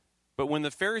But when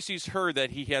the Pharisees heard that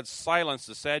he had silenced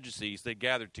the Sadducees, they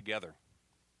gathered together.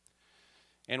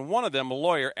 And one of them, a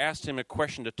lawyer, asked him a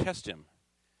question to test him.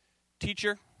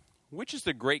 Teacher, which is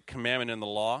the great commandment in the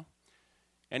law?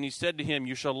 And he said to him,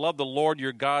 you shall love the Lord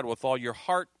your God with all your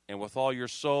heart and with all your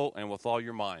soul and with all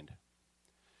your mind.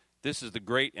 This is the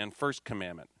great and first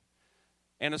commandment.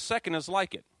 And a second is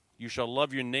like it. You shall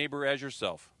love your neighbor as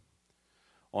yourself.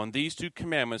 On these two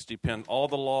commandments depend all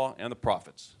the law and the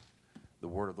prophets. The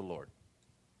word of the Lord.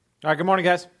 All right, good morning,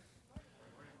 guys.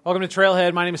 Welcome to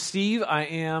Trailhead. My name is Steve. I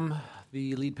am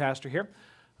the lead pastor here.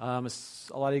 As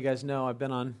a lot of you guys know, I've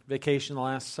been on vacation the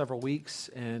last several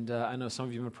weeks, and I know some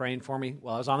of you have been praying for me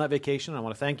while I was on that vacation. I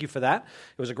want to thank you for that.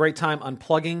 It was a great time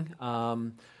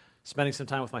unplugging, spending some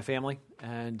time with my family,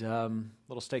 and a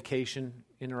little staycation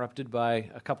interrupted by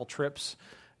a couple trips,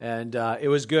 and it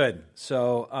was good.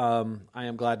 So I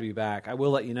am glad to be back. I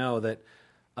will let you know that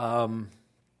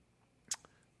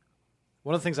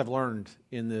one of the things I've learned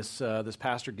in this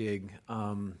pastor gig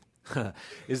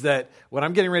is that when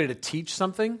I'm getting ready to teach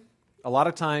something, a lot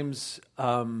of times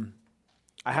I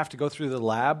have to go through the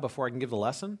lab before I can give the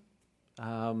lesson.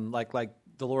 Like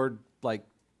the Lord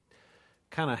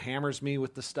kind of hammers me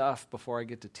with the stuff before I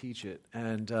get to teach it,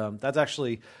 and that's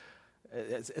actually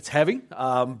it's heavy,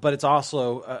 but it's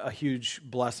also a huge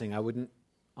blessing. I wouldn't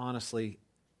honestly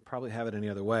probably have it any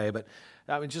other way, but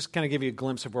I would just kind of give you a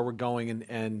glimpse of where we're going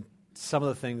and some of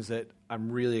the things that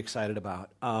I'm really excited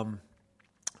about.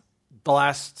 The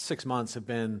last 6 months have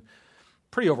been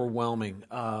pretty overwhelming,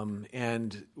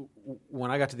 and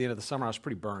when I got to the end of the summer, I was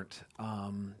pretty burnt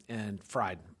and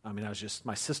fried. I mean,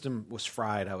 my system was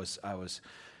fried. I was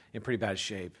in pretty bad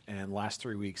shape, and the last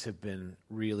 3 weeks have been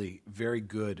really very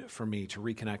good for me to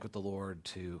reconnect with the Lord,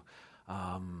 to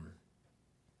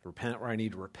repent where I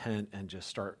need to repent, and just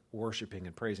start worshiping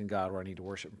and praising God where I need to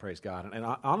worship and praise God. And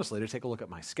honestly, to take a look at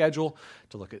my schedule,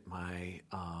 to look at my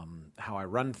how I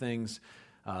run things.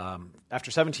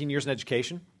 After 17 years in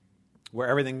education, where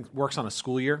everything works on a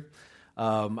school year,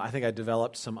 I think I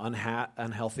developed some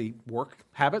unhealthy work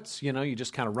habits. You know, you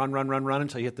just kind of run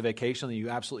until you hit the vacation, and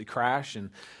you absolutely crash. And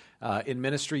in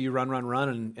ministry, you run,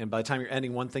 and by the time you're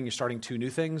ending one thing, you're starting two new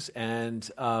things, and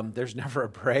there's never a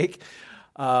break.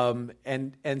 And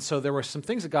so there were some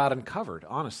things that God uncovered,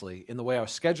 honestly, in the way I was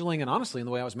scheduling, and honestly in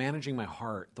the way I was managing my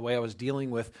heart, the way I was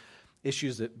dealing with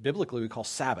issues that biblically we call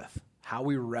Sabbath, how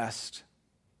we rest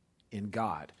in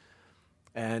God.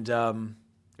 And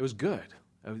it was good.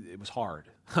 It was hard.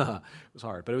 It was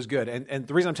hard, but it was good. And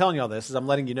the reason I'm telling you all this is I'm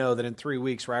letting you know that in 3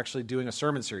 weeks we're actually doing a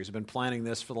sermon series. I've been planning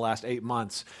this for the last 8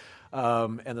 months,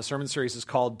 and the sermon series is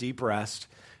called Deep Rest.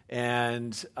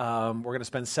 And we're going to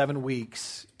spend 7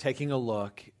 weeks taking a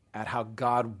look at how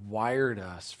God wired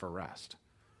us for rest.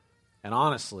 And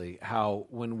honestly, how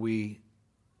when we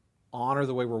honor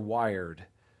the way we're wired,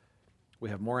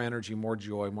 we have more energy, more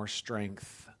joy, more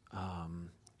strength,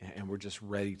 and we're just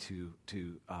ready to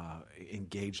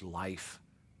engage life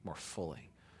more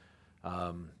fully.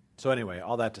 So anyway,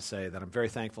 all that to say that I'm very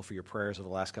thankful for your prayers over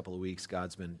the last couple of weeks.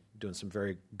 God's been doing some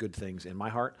very good things in my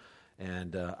heart,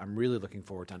 and I'm really looking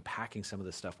forward to unpacking some of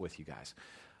this stuff with you guys.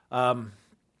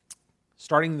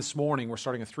 Starting this morning, we're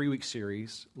starting a 3-week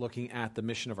series looking at the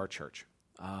mission of our church.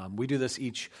 We do this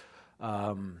each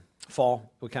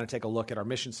fall. We kind of take a look at our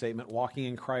mission statement, walking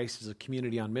in Christ as a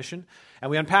community on mission,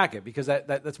 and we unpack it because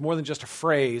that's more than just a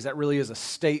phrase. That really is a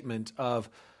statement of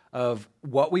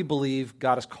what we believe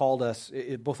God has called us,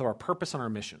 both of our purpose and our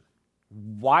mission,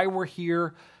 why we're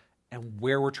here, and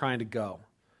where we're trying to go.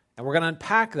 And we're going to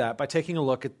unpack that by taking a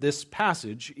look at this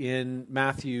passage in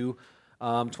Matthew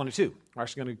 22. We're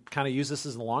actually going to kind of use this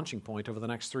as the launching point over the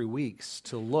next 3 weeks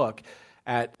to look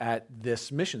at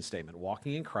this mission statement,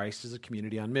 walking in Christ as a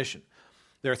community on mission.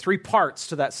 There are 3 parts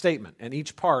to that statement, and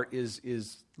each part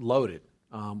is loaded.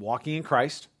 Walking in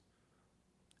Christ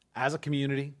as a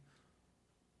community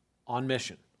on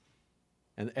mission.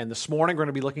 And this morning we're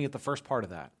going to be looking at the first part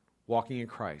of that, walking in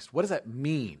Christ. What does that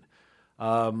mean?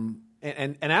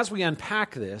 And as we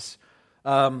unpack this,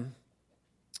 I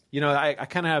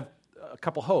kind of have a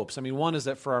couple hopes. I mean, one is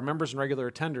that for our members and regular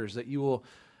attenders, that you will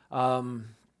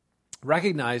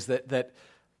recognize that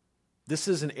this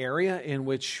is an area in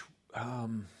which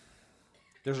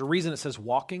there's a reason it says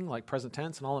walking, like present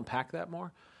tense, and I'll unpack that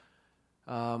more.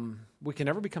 We can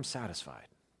never become satisfied.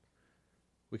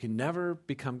 We can never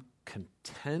become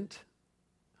content.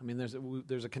 I mean,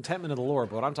 there's a contentment in the Lord,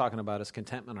 but what I'm talking about is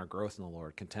contentment in our growth in the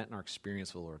Lord, content in our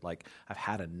experience with the Lord. Like, I've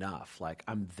had enough. Like,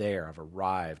 I'm there. I've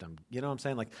arrived. You know what I'm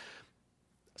saying? Like,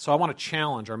 so I want to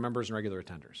challenge our members and regular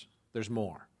attenders. There's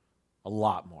more, a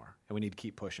lot more, and we need to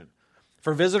keep pushing.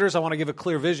 For visitors, I want to give a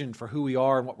clear vision for who we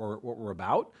are and what we're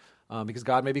about. because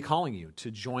God may be calling you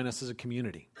to join us as a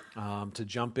community, to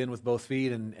jump in with both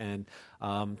feet and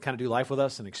kind of do life with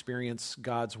us and experience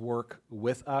God's work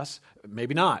with us.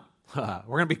 Maybe not. We're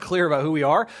going to be clear about who we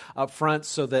are up front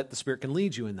so that the Spirit can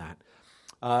lead you in that.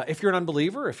 If you're an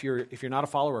unbeliever, if you're not a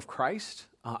follower of Christ,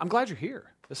 I'm glad you're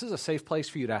here. This is a safe place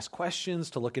for you to ask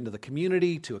questions, to look into the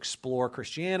community, to explore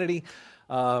Christianity.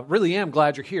 Really am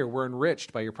glad you're here. We're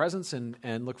enriched by your presence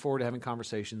and look forward to having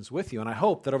conversations with you. And I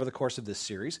hope that over the course of this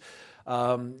series,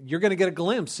 you're going to get a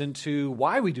glimpse into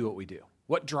why we do what we do,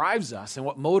 what drives us and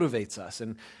what motivates us.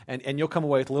 And you'll come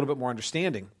away with a little bit more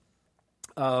understanding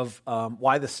of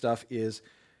why this stuff is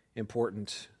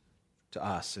important to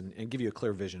us and give you a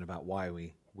clear vision about why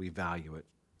we value it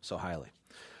so highly.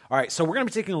 All right, so we're going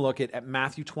to be taking a look at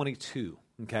Matthew 22,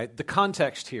 okay? The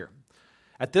context here.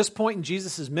 At this point in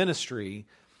Jesus' ministry,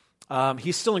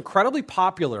 he's still incredibly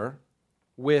popular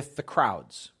with the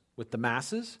crowds, with the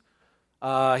masses.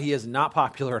 He is not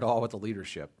popular at all with the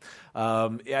leadership.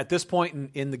 At this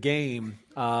point in the game,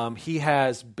 he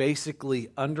has basically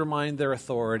undermined their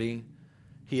authority.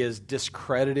 He has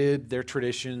discredited their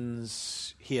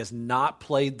traditions. He has not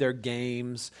played their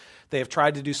games. They have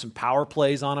tried to do some power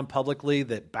plays on him publicly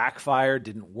that backfired,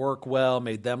 didn't work well,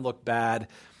 made them look bad.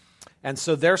 And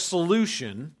so their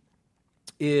solution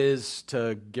is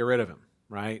to get rid of him,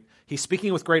 right? He's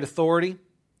speaking with great authority,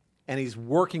 and he's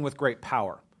working with great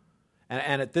power.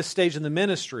 And at this stage in the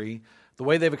ministry, the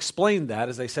way they've explained that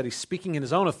is they said he's speaking in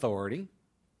his own authority,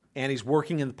 and he's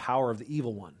working in the power of the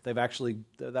evil one. They've actually,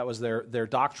 that was their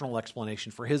doctrinal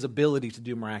explanation for his ability to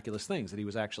do miraculous things, that he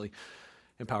was actually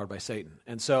empowered by Satan.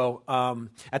 And so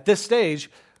at this stage,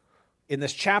 in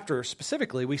this chapter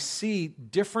specifically, we see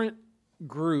different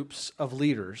groups of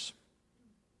leaders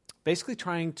basically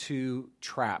trying to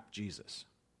trap Jesus.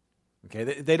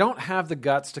 Okay, they don't have the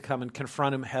guts to come and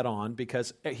confront him head on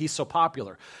because he's so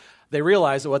popular. They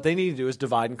realize that what they need to do is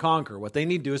divide and conquer. What they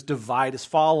need to do is divide his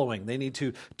following. They need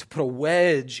to put a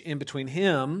wedge in between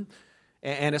him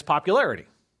and his popularity.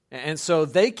 And so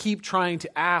they keep trying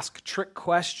to ask trick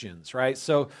questions, right?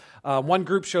 So one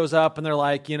group shows up and they're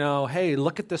like, hey,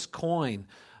 look at this coin.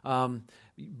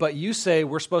 But you say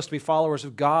we're supposed to be followers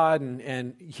of God,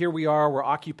 and here we are, we're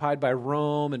occupied by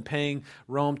Rome and paying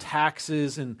Rome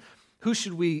taxes, and who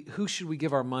should we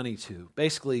give our money to?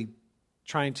 Basically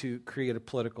trying to create a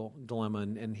political dilemma,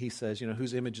 and he says,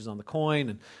 whose image is on the coin?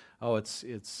 And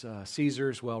it's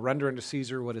Caesar's. Well, render unto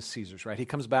Caesar what is Caesar's, right? He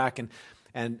comes back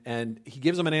and he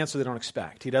gives them an answer they don't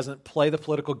expect. He doesn't play the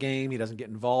political game. He doesn't get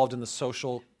involved in the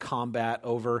social combat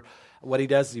over. What he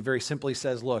does is he very simply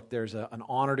says, look, there's an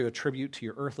honor to attribute to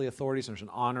your earthly authorities, and there's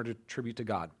an honor to attribute to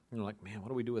God. And you're like, man, what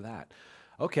do we do with that?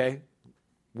 Okay,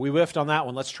 we whiffed on that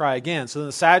one. Let's try again. So then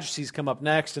the Sadducees come up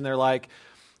next, and they're like,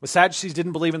 the Sadducees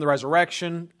didn't believe in the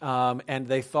resurrection, and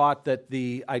they thought that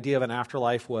the idea of an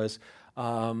afterlife was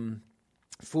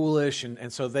foolish,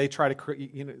 and so they try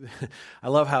to, I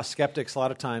love how skeptics a lot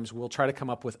of times will try to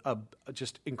come up with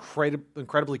just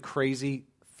incredibly crazy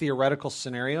theoretical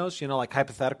scenarios, like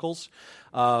hypotheticals,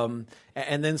 and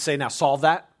then say, now solve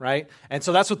that, right? And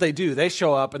so that's what they do. They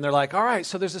show up and they're like, all right,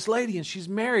 so there's this lady and she's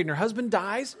married and her husband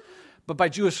dies, but by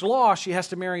Jewish law, she has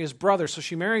to marry his brother. So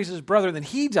she marries his brother, then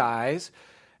he dies,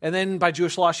 and then by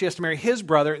Jewish law, she has to marry his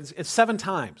brother. It's 7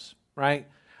 times, right?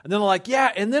 And then they're like,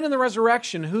 yeah, and then in the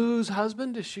resurrection, whose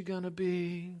husband is she going to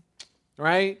be,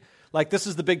 right? Like, this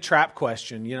is the big trap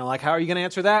question, like, how are you going to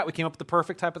answer that? We came up with the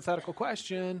perfect hypothetical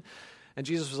question. And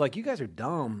Jesus was like, you guys are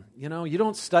dumb. You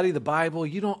don't study the Bible.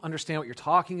 You don't understand what you're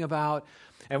talking about.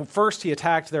 And first, he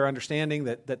attacked their understanding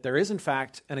that there is, in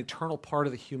fact, an eternal part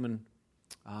of the human,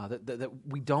 that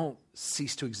we don't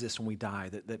cease to exist when we die,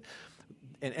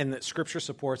 and that Scripture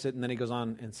supports it. And then he goes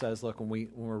on and says, look, when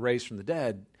we're raised from the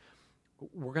dead,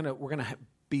 we're gonna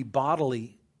be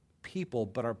bodily people,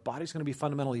 but our body's going to be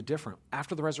fundamentally different.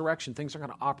 After the resurrection, things are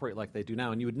going to operate like they do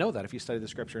now, and you would know that if you study the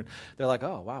Scripture. And they're like,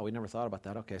 oh, wow, we never thought about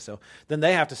that. Okay, so then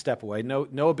they have to step away.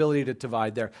 No ability to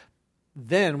divide there.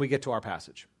 Then we get to our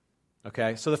passage.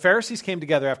 Okay, so the Pharisees came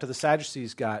together after the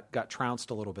Sadducees got trounced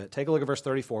a little bit. Take a look at verse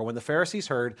 34. When the Pharisees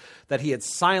heard that he had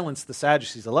silenced the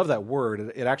Sadducees, I love that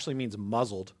word. It actually means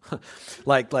muzzled.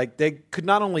 like they could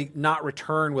not only not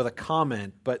return with a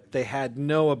comment, but they had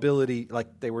no ability,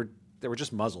 like they were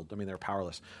just muzzled. I mean, they were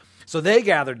powerless. So they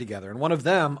gathered together, and one of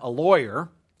them, a lawyer,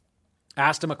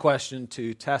 asked him a question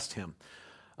to test him.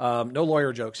 No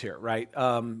lawyer jokes here, right?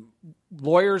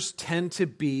 Lawyers tend to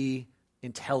be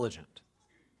intelligent.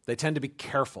 They tend to be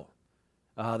careful.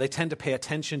 They tend to pay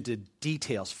attention to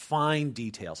details, fine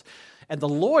details. And the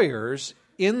lawyers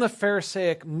in the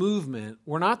Pharisaic movement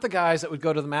were not the guys that would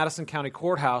go to the Madison County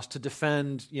Courthouse to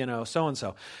defend,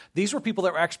 so-and-so. These were people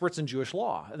that were experts in Jewish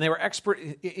law, and they were expert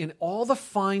in all the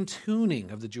fine-tuning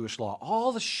of the Jewish law,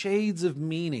 all the shades of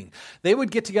meaning. They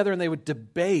would get together and they would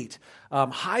debate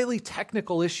highly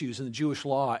technical issues in the Jewish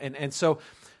law. And so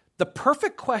the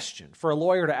perfect question for a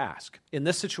lawyer to ask in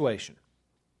this situation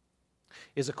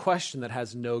is a question that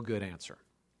has no good answer.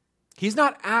 He's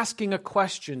not asking a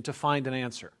question to find an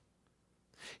answer.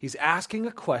 He's asking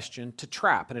a question to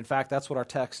trap. And in fact, that's what our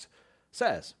text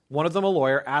says. One of them, a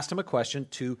lawyer, asked him a question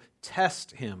to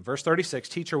test him. Verse 36,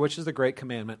 "Teacher, which is the great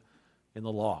commandment in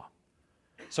the law?"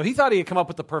 So he thought he had come up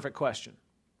with the perfect question.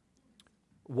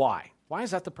 Why? Why is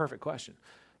that the perfect question?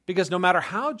 Because no matter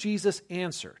how Jesus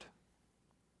answered,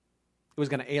 it was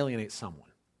going to alienate someone.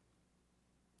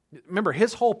 Remember,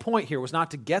 his whole point here was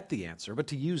not to get the answer, but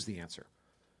to use the answer.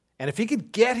 And if he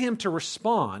could get him to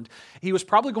respond, he was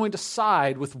probably going to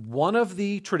side with one of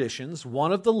the traditions,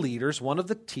 one of the leaders, one of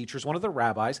the teachers, one of the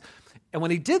rabbis. And when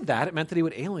he did that, it meant that he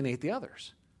would alienate the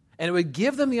others. And it would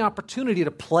give them the opportunity to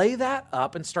play that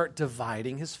up and start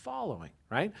dividing his following,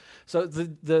 right? So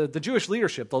the Jewish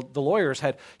leadership, the lawyers,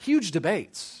 had huge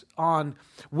debates on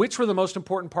which were the most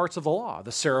important parts of the law,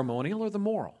 the ceremonial or the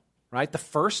moral, right? The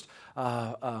first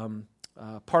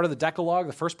part of the Decalogue,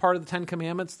 the first part of the Ten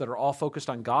Commandments that are all focused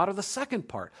on God, or the second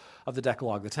part of the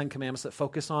Decalogue, the Ten Commandments that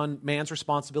focus on man's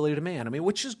responsibility to man. I mean,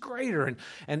 which is greater?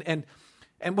 And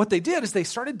what they did is they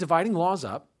started dividing laws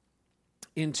up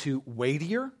into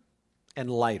weightier and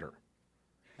lighter.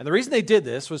 And the reason they did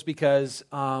this was because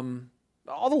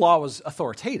all the law was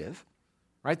authoritative,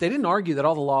 right? They didn't argue that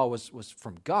all the law was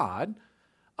from God,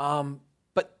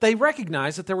 but they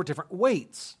recognized that there were different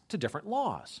weights to different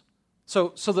laws.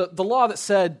 So the law that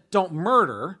said don't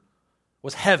murder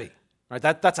was heavy, right?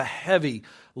 That's a heavy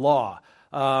law.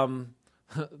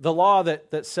 The law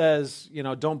that says,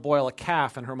 don't boil a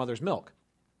calf in her mother's milk,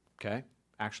 okay?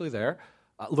 Actually there,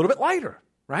 a little bit lighter,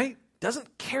 right?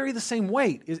 Doesn't carry the same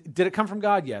weight. Did it come from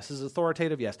God? Yes. Is it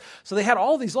authoritative? Yes. So they had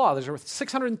all these laws. There were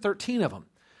 613 of them.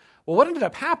 Well, what ended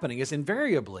up happening is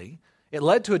invariably it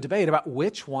led to a debate about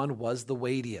which one was the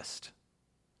weightiest.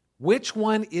 Which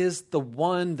one is the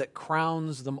one that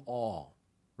crowns them all,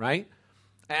 right?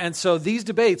 And so these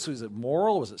debates, was it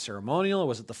moral? Was it ceremonial?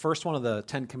 Was it the first one of the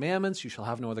Ten Commandments? You shall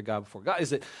have no other God before God.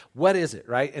 What is it,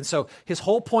 right? And so his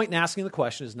whole point in asking the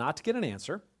question is not to get an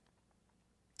answer,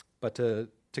 but to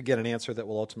get an answer that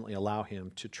will ultimately allow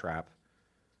him to trap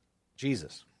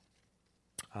Jesus.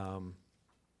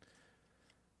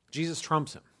 Jesus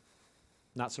trumps him,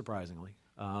 not surprisingly.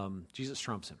 Jesus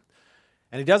trumps him.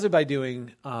 And he does it by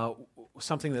doing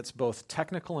something that's both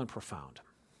technical and profound.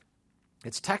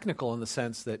 It's technical in the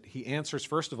sense that he answers,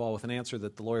 first of all, with an answer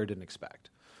that the lawyer didn't expect.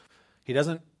 He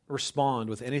doesn't respond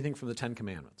with anything from the Ten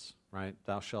Commandments, right?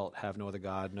 Thou shalt have no other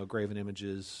God, no graven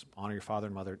images, honor your father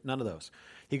and mother, none of those.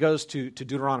 He goes to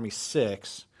Deuteronomy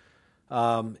 6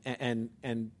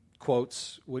 and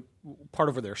quotes part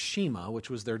of their Shema, which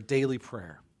was their daily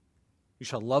prayer. You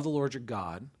shall love the Lord your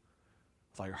God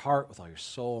with all your heart, with all your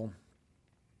soul,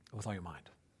 with all your mind.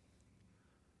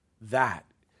 That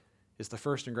is the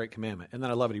first and great commandment. And then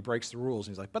I love it. He breaks the rules.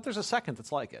 And he's like, but there's a second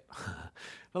that's like it.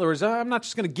 In other words, I'm not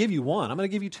just going to give you one. I'm going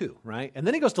to give you two, right? And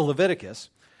then he goes to Leviticus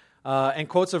and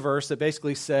quotes a verse that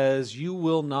basically says, you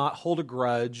will not hold a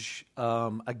grudge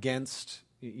against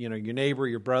your neighbor,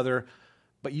 your brother,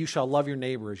 but you shall love your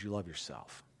neighbor as you love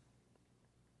yourself.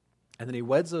 And then he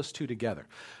weds those two together.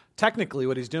 Technically,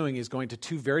 what he's doing is going to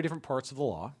two very different parts of the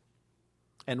law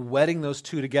and wedding those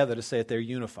two together to say that they're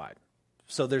unified.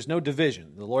 So there's no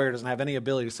division. The lawyer doesn't have any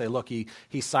ability to say, look, he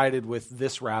sided with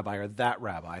this rabbi or that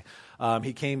rabbi.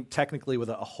 He came technically with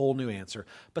a whole new answer.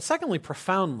 But secondly,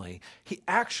 profoundly, he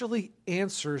actually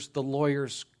answers the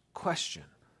lawyer's question.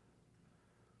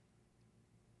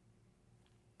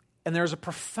 And there's a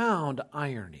profound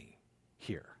irony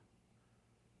here.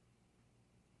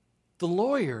 The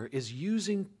lawyer is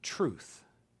using truth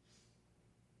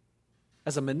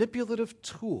as a manipulative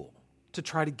tool to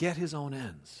try to get his own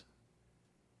ends.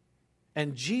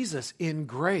 And Jesus, in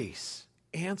grace,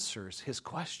 answers his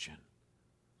question.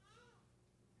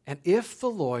 And if the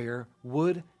lawyer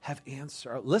would have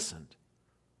listened,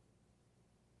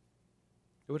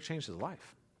 it would have changed his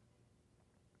life.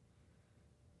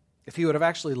 If he would have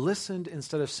actually listened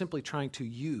instead of simply trying to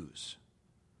use.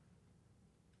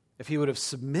 If he would have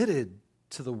submitted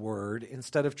to the word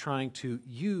instead of trying to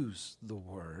use the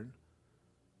word,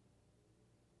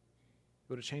 it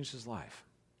would have changed his life.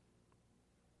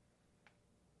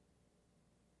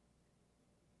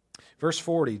 Verse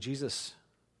 40, Jesus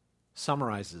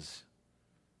summarizes.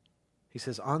 He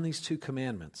says, on these two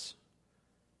commandments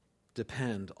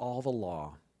depend all the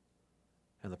law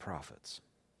and the prophets.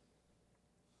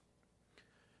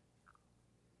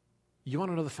 You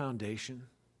want to know the foundation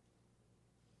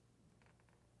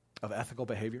of ethical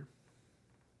behavior?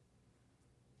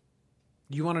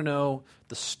 You want to know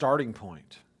the starting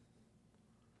point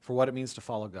for what it means to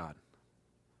follow God?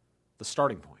 The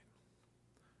starting point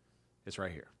is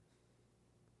right here.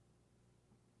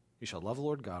 You shall love the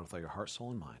Lord God with all your heart,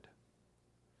 soul, and mind.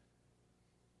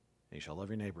 And you shall love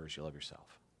your neighbor as you love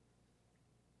yourself.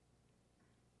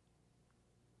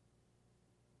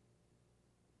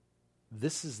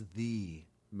 This is the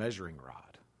measuring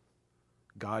rod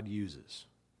God uses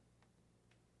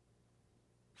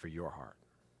for your heart.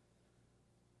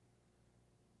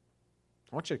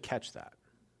 I want you to catch that.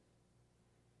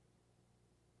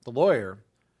 The lawyer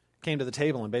came to the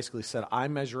table and basically said, I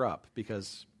measure up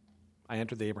because I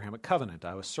entered the Abrahamic covenant.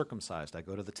 I was circumcised. I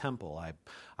go to the temple.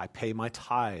 I pay my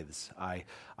tithes. I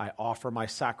offer my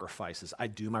sacrifices. I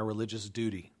do my religious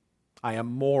duty. I am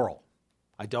moral.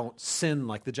 I don't sin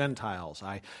like the Gentiles.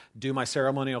 I do my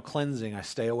ceremonial cleansing. I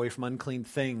stay away from unclean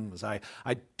things. I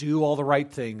do all the right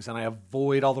things and I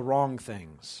avoid all the wrong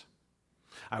things.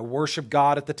 I worship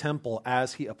God at the temple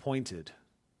as He appointed.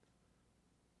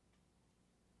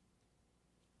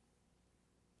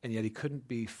 And yet he couldn't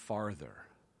be farther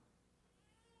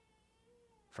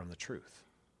from the truth.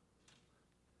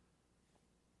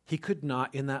 He could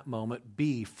not in that moment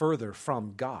be further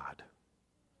from God.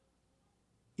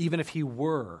 Even if he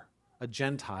were a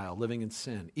Gentile living in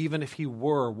sin, even if he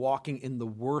were walking in the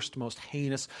worst, most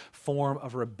heinous form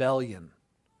of rebellion.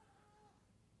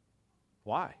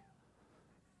 Why?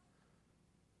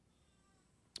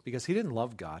 Because he didn't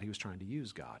love God, he was trying to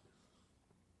use God.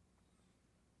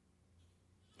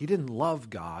 He didn't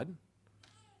love God,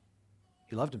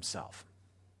 he loved himself.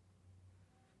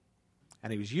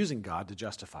 And he was using God to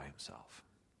justify himself.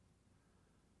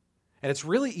 And it's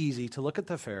really easy to look at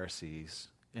the Pharisees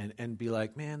and be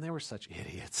like, man, they were such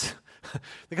idiots.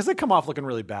 Because they come off looking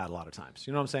really bad a lot of times.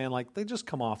 You know what I'm saying? Like, they just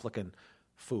come off looking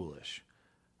foolish.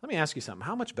 Let me ask you something.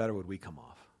 How much better would we come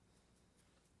off?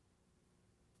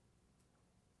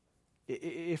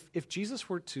 If Jesus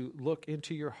were to look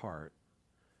into your heart,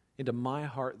 into my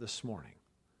heart this morning,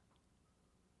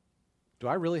 do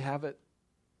I really have it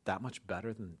that much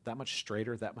better, that much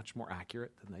straighter, that much more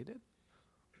accurate than they did?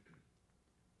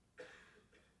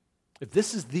 If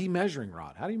this is the measuring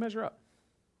rod, how do you measure up?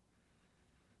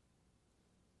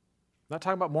 Not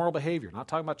talking about moral behavior, not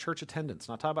talking about church attendance,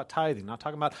 not talking about tithing, not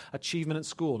talking about achievement in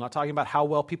school, not talking about how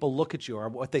well people look at you or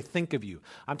what they think of you.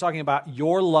 I'm talking about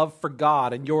your love for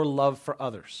God and your love for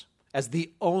others as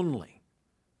the only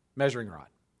measuring rod.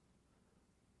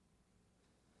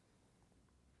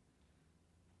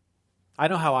 I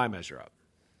know how I measure up.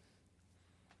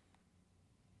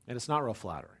 And it's not real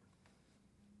flattering.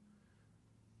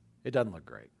 It doesn't look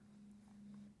great.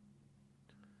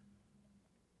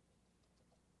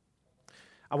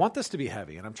 I want this to be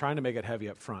heavy, and I'm trying to make it heavy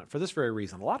up front for this very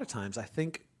reason. A lot of times I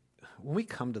think when we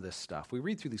come to this stuff, we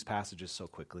read through these passages so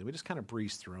quickly, we just kind of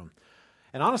breeze through them.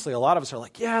 And honestly, a lot of us are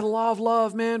like, yeah, the law of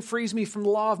love, man, frees me from the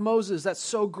law of Moses. That's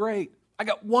so great. I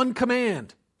got one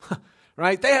command,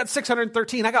 right? They had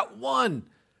 613. I got one.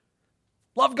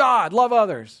 Love God, love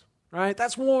others, right?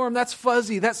 That's warm, that's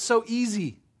fuzzy, that's so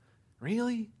easy.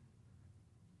 Really?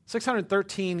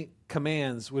 613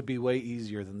 commands would be way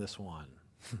easier than this one.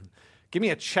 Give me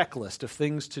a checklist of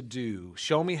things to do.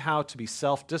 Show me how to be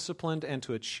self-disciplined and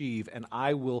to achieve, and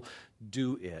I will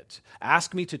do it.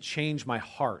 Ask me to change my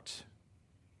heart,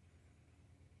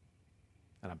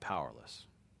 and I'm powerless.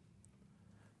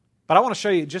 But I want to show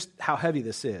you just how heavy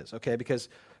this is, okay? Because,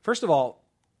 first of all,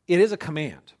 it is a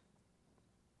command.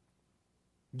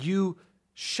 You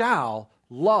shall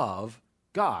love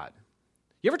God.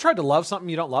 You ever tried to love something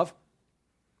you don't love?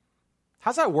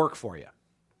 How's that work for you?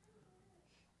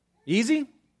 Easy,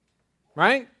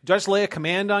 right? Do I just lay a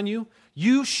command on you?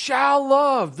 You shall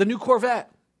love the new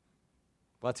Corvette.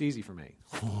 Well, that's easy for me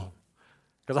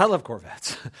because I love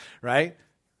Corvettes, right?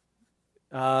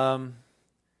 Tell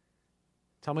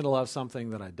me to love something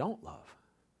that I don't love,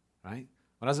 right?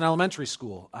 When I was in elementary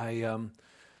school,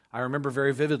 I remember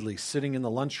very vividly sitting in the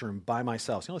lunchroom by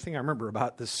myself. It's the only thing I remember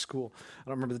about this school. I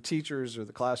don't remember the teachers or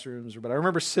the classrooms, but I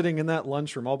remember sitting in that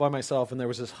lunchroom all by myself, and there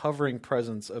was this hovering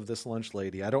presence of this lunch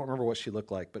lady. I don't remember what she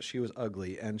looked like, but she was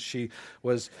ugly, and she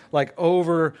was like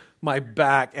over my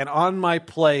back, and on my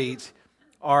plate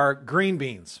are green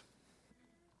beans.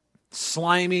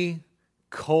 Slimy,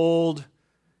 cold,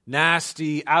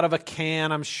 nasty, out of a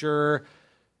can, I'm sure,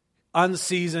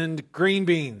 unseasoned green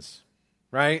beans,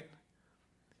 right?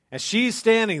 And she's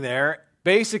standing there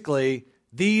basically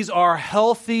These are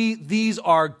healthy. These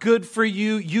are good for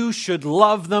you. You should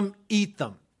love them, eat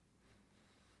them.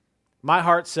 My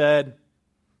heart said,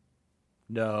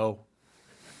 no.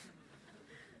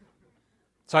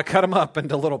 So I cut them up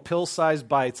into little pill-sized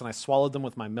bites and I swallowed them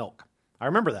with my milk. I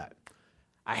remember that.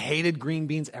 I hated green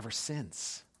beans ever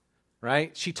since,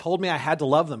 right? She told me I had to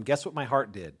love them. Guess what my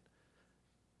heart did?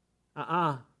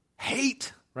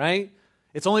 Hate, right?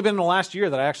 It's only been in the last year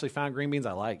that I actually found green beans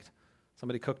I liked.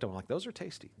 Somebody cooked them. I'm like, those are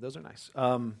tasty. Those are nice.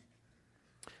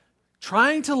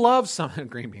 Trying to love something,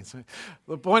 green beans.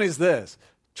 The point is this.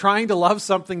 Trying to love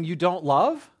something you don't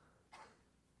love,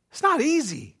 it's not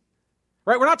easy,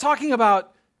 right? We're not talking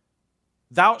about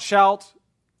thou shalt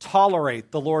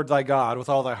tolerate the Lord thy God with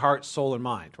all thy heart, soul, and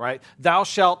mind, right? Thou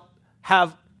shalt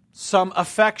have some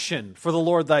affection for the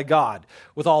Lord thy God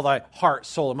with all thy heart,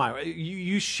 soul, and mind.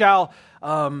 You shall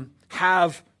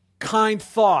have kind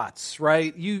thoughts,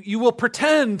 right? You will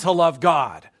pretend to love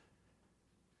God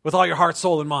with all your heart,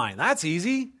 soul, and mind. That's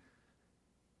easy.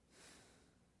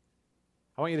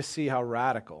 I want you to see how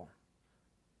radical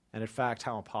and, in fact,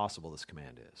 how impossible this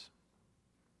command is.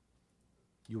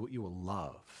 You will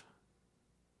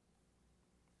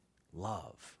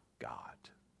love God.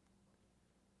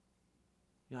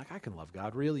 You're like, I can love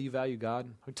God. Really? You value God?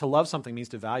 To love something means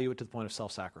to value it to the point of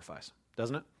self-sacrifice,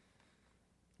 doesn't it?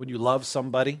 When you love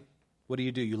somebody, what do?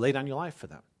 You lay down your life for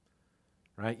them,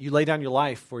 right? You lay down your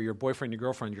life for your boyfriend, your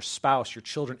girlfriend, your spouse, your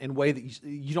children in a way that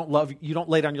you don't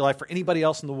lay down your life for anybody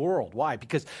else in the world. Why?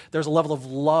 Because there's a level of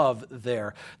love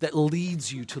there that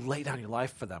leads you to lay down your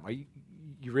life for them. Are you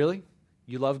really?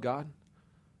 You love God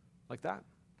like that?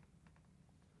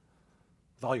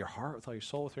 With all your heart, with all your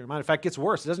soul, with all your mind. In fact, it gets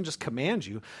worse. It doesn't just command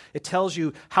you. It tells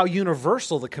you how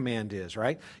universal the command is,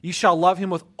 right? You shall love him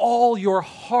with all your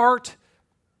heart,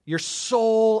 your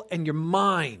soul, and your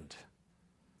mind.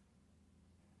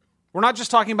 We're not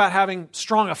just talking about having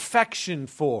strong affection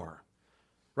for,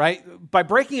 right? By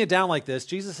breaking it down like this,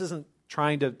 Jesus isn't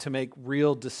trying to make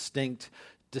real distinct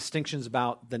distinctions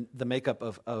about the makeup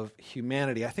of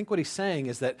humanity. I think what he's saying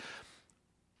is that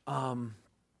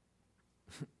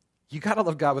you got to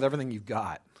love God with everything you've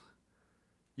got.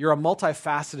 You're a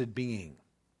multifaceted being.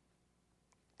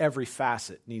 Every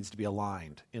facet needs to be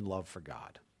aligned in love for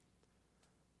God.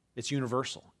 It's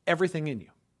universal. Everything in you.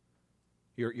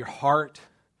 Your heart,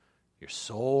 your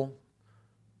soul,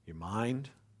 your mind,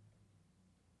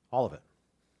 all of it.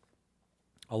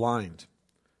 Aligned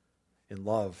in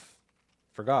love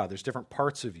for God. There's different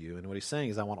parts of you, and what he's saying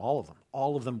is I want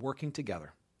all of them working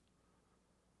together.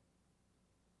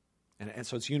 And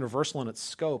so it's universal in its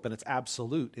scope, and it's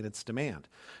absolute in its demand.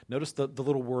 Notice the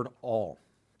little word all.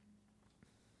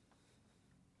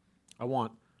 I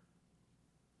want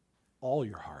all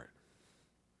your heart.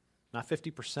 Not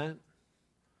 50%,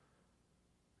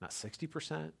 not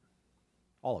 60%,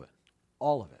 all of it.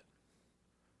 All of it.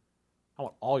 I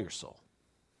want all your soul.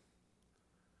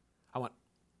 I want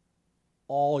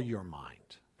all your mind.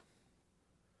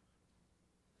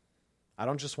 I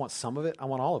don't just want some of it, I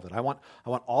want all of it. I want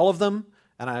all of them,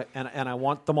 and I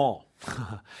want them all.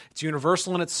 It's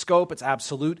universal in its scope, it's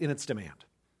absolute in its demand.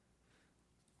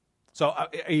 So are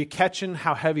you catching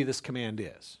how heavy this command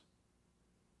is?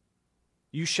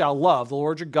 You shall love the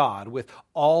Lord your God with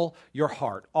all your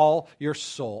heart, all your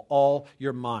soul, all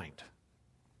your mind.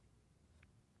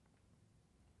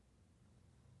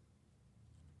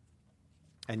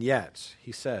 And yet,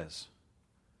 he says,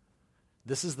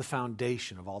 this is the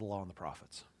foundation of all the law and the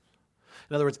prophets.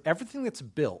 In other words, everything that's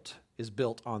built is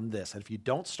built on this. And if you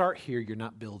don't start here, you're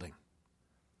not building.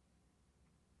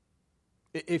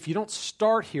 If you don't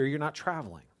start here, you're not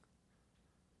traveling.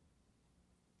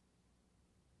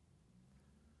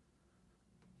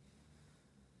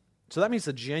 So that means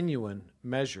a genuine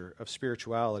measure of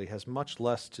spirituality has much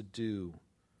less to do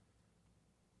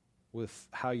with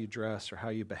how you dress or how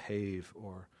you behave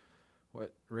or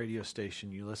what radio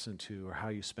station you listen to or how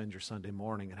you spend your Sunday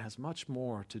morning. It has much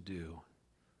more to do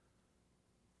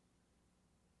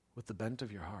with the bent of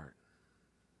your heart.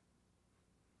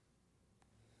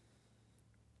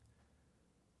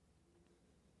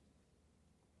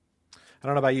 I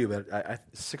don't know about you, but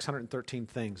 613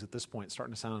 things at this point is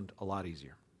starting to sound a lot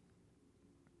easier.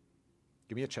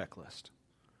 Give me a checklist.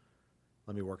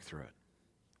 Let me work through it.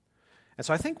 And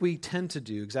so I think we tend to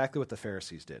do exactly what the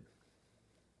Pharisees did.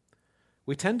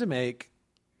 We tend to make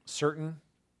certain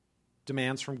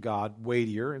demands from God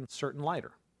weightier and certain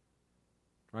lighter,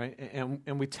 right?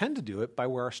 And we tend to do it by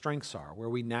where our strengths are, where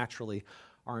we naturally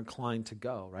are inclined to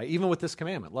go, right? Even with this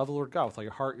commandment, love the Lord God with all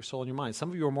your heart, your soul, and your mind. Some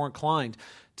of you are more inclined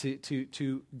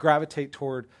to gravitate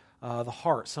toward the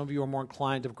heart. Some of you are more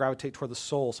inclined to gravitate toward the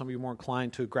soul. Some of you are more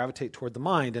inclined to gravitate toward the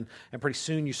mind. And pretty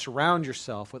soon you surround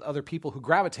yourself with other people who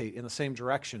gravitate in the same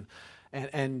direction.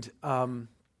 And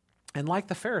like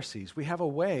the Pharisees, we have a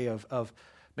way of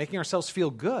making ourselves feel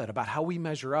good about how we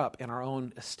measure up in our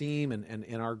own esteem and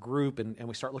in our group, and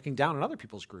we start looking down on other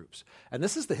people's groups. And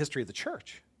this is the history of the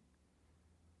church.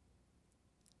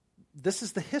 This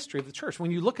is the history of the church.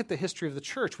 When you look at the history of the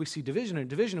church, we see division,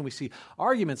 and we see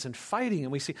arguments and fighting,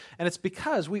 and it's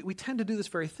because we tend to do this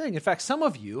very thing. In fact, some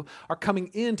of you are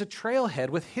coming into Trailhead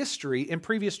with history in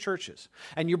previous churches,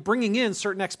 and you're bringing in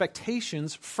certain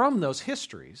expectations from those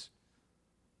histories.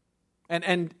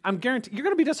 And I'm guaranteed you're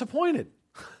going to be disappointed,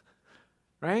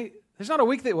 right? There's not a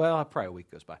week probably a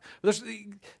week goes by. But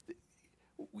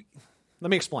let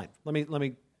me explain.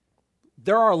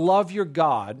 There are love your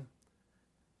God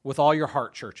with all your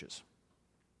heart churches.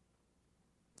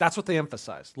 That's what they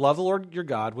emphasize. Love the Lord your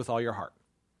God with all your heart.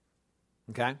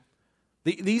 Okay?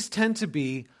 These tend to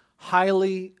be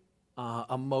highly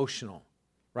emotional,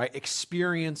 right?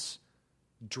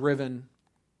 Experience-driven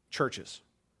churches.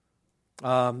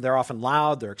 They're often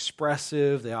loud, they're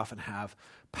expressive, they often have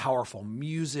powerful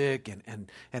music and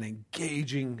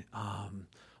engaging,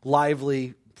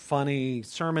 lively, funny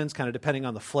sermons, kind of depending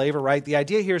on the flavor, right? The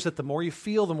idea here is that the more you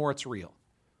feel, the more it's real.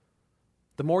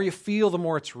 The more you feel, the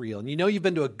more it's real. And you know you've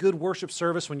been to a good worship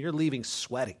service when you're leaving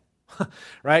sweating,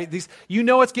 right? You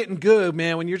know it's getting good,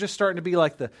 man, when you're just starting to be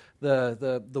like the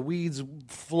weeds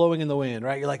flowing in the wind,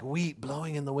 right? You're like wheat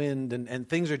blowing in the wind, and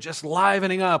things are just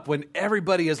livening up when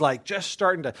everybody is like just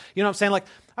starting to, you know what I'm saying? Like,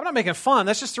 I'm not making fun.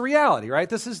 That's just the reality, right?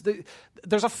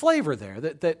 There's a flavor there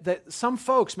that some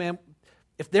folks, man,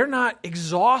 if they're not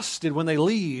exhausted when they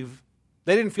leave,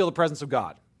 they didn't feel the presence of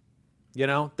God. You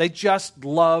know, they just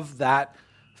love that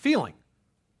feeling.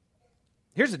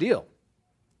 Here's the deal.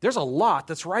 There's a lot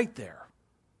that's right there.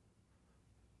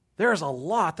 There's a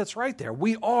lot that's right there.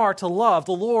 We are to love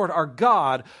the Lord our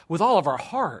God with all of our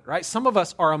heart, right? Some of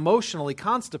us are emotionally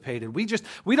constipated. We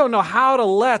don't know how to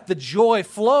let the joy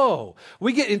flow.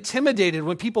 We get intimidated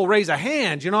when people raise a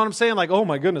hand. You know what I'm saying? Like, oh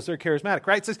my goodness, they're charismatic,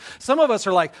 right? So some of us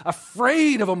are like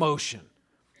afraid of emotion.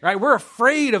 Right? We're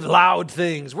afraid of loud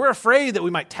things. We're afraid that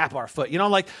we might tap our foot. You know,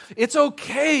 like, it's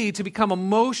okay to become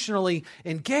emotionally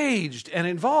engaged and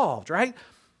involved, right?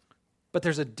 But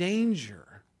there's a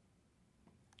danger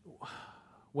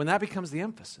when that becomes the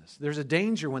emphasis. There's a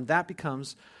danger when that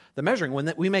becomes the measuring,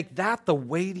 when we make that the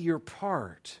weightier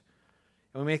part,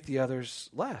 and we make the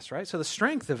others less, right? So the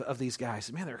strength of these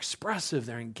guys, man, they're expressive,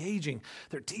 they're engaging,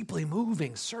 they're deeply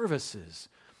moving services.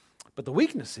 But the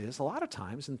weakness is, a lot of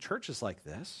times in churches like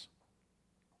this,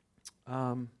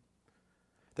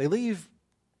 they leave,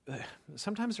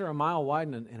 sometimes they're a mile wide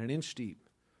and an inch deep.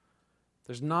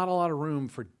 There's not a lot of room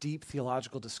for deep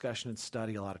theological discussion and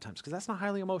study a lot of times, because that's not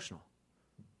highly emotional,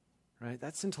 right?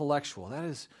 That's intellectual. That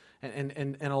is,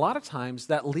 and a lot of times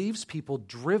that leaves people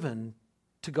driven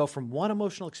to go from one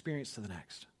emotional experience to the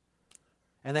next.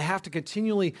 And they have to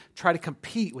continually try to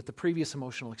compete with the previous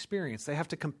emotional experience. They have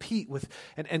to compete with,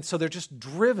 and so they're just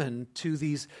driven to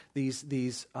these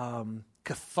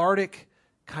cathartic,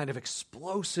 kind of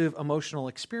explosive emotional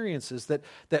experiences that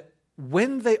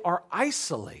when they are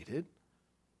isolated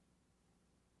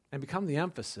and become the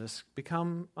emphasis,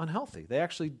 become unhealthy. They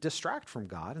actually distract from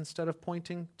God instead of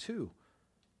pointing to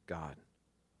God.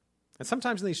 And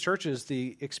sometimes in these churches,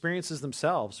 the experiences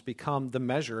themselves become the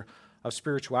measure of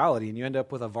spirituality, and you end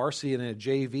up with a varsity and a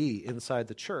JV inside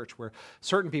the church, where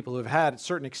certain people who have had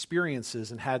certain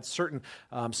experiences and had certain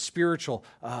spiritual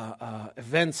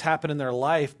events happen in their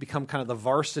life become kind of the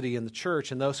varsity in the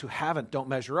church, and those who haven't don't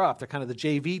measure up. They're kind of the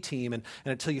JV team, and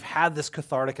until you've had this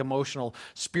cathartic, emotional,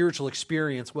 spiritual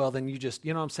experience, well, then you just,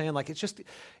 you know what I'm saying? Like, it's just,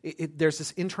 there's this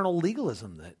internal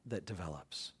legalism that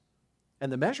develops.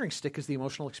 And the measuring stick is the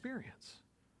emotional experience.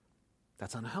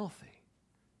 That's unhealthy,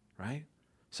 right?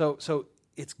 So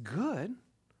it's good,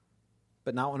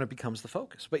 but not when it becomes the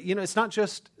focus. But, you know, it's not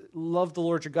just love the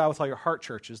Lord your God with all your heart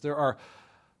churches. There are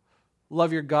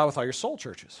love your God with all your soul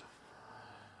churches.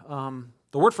 The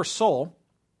word for soul,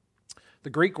 the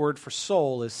Greek word for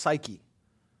soul is psyche,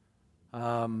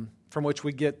 from which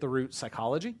we get the root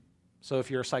psychology. So if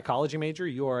you're a psychology major,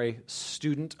 you are a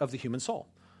student of the human soul.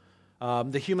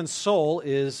 The human soul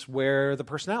is where the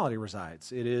personality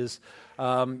resides. It is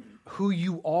who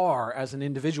you are as an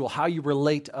individual, how you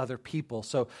relate to other people.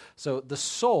 So the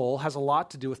soul has a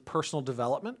lot to do with personal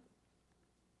development,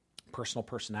 personal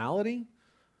personality,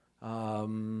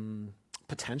 personal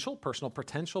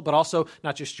potential, but also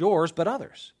not just yours, but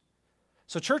others.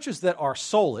 So churches that are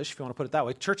soulish, if you want to put it that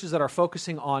way, churches that are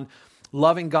focusing on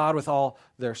loving God with all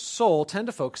their soul tend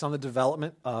to focus on the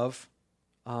development of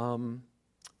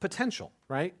potential,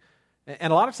 right?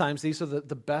 And a lot of times these are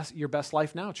the best, your best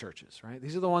life now churches, right?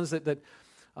 These are the ones that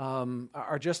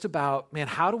are just about, man,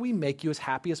 how do we make you as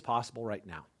happy as possible right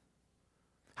now?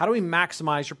 How do we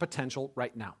maximize your potential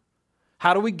right now?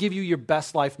 How do we give you your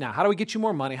best life now? How do we get you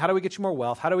more money? How do we get you more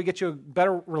wealth? How do we get you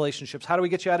better relationships? How do we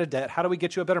get you out of debt? How do we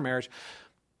get you a better marriage?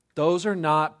 Those are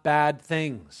not bad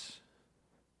things.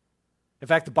 In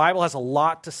fact, the Bible has a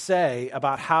lot to say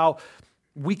about how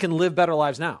we can live better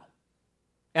lives now.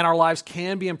 And our lives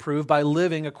can be improved by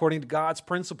living according to God's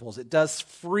principles. It does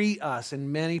free us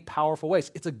in many powerful ways.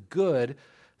 It's a good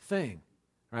thing,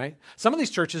 right? Some of these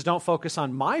churches don't focus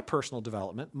on my personal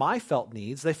development, my felt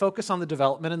needs. They focus on the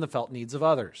development and the felt needs of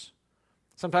others.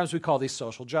 Sometimes we call these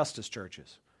social justice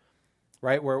churches,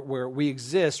 right? Where we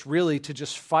exist really to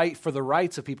just fight for the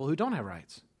rights of people who don't have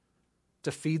rights,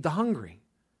 to feed the hungry,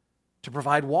 to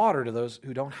provide water to those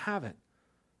who don't have it.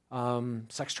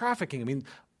 Sex trafficking, I mean,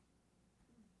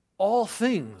 all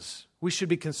things we should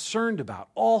be concerned about,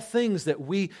 all things that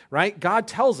we, right? God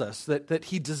tells us that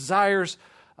he desires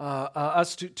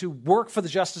us to work for the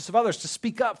justice of others, to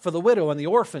speak up for the widow and the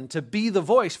orphan, to be the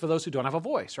voice for those who don't have a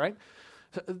voice, right?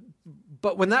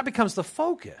 But when that becomes the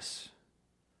focus,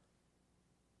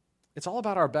 it's all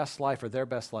about our best life or their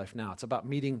best life now. It's about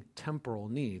meeting temporal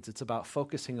needs. It's about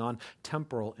focusing on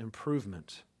temporal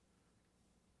improvement.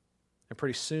 And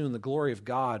pretty soon, the glory of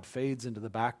God fades into the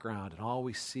background, and all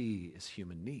we see is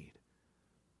human need.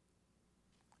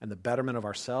 And the betterment of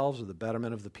ourselves or the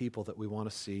betterment of the people that we want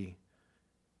to see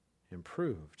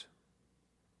improved.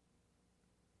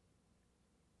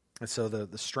 And so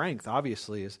the strength,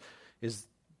 obviously, is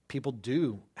people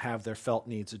do have their felt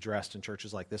needs addressed in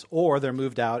churches like this, or they're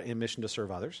moved out in mission to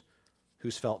serve others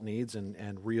whose felt needs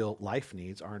and real life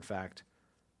needs are, in fact,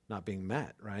 not being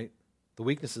met, right? The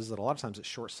weakness is that a lot of times it's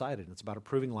short-sighted. It's about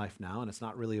improving life now, and it's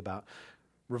not really about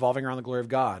revolving around the glory of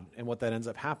God. And what that ends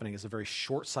up happening is a very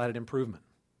short-sighted improvement.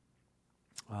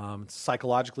 It's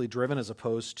psychologically driven as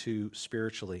opposed to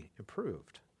spiritually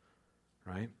improved,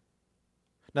 right?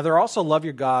 Now, there are also love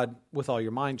your God with all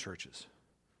your mind churches.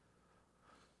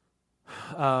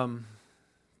 The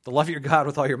love your God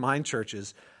with all your mind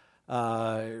churches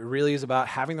really is about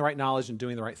having the right knowledge and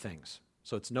doing the right things.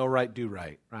 So it's know right, do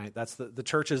right, right? That's the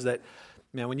churches that,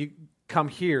 man, when you come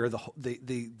here,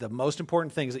 the most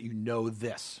important thing is that you know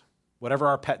this, whatever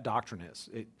our pet doctrine is.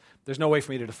 There's no way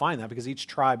for me to define that because each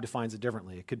tribe defines it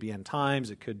differently. It could be end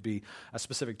times. It could be a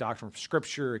specific doctrine from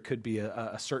Scripture. It could be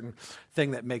a certain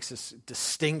thing that makes us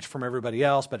distinct from everybody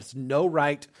else, but it's know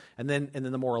right, and then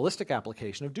the moralistic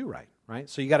application of do right, right?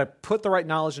 So you got to put the right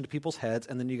knowledge into people's heads,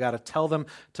 and then you got to tell them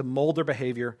to mold their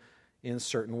behavior in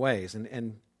certain ways.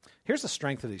 And here's the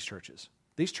strength of these churches.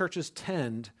 These churches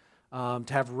tend to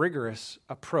have rigorous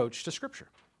approach to Scripture.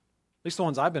 At least the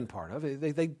ones I've been part of.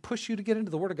 They push you to get into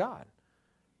the Word of God.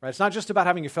 Right? It's not just about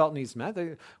having your felt needs met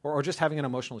or just having an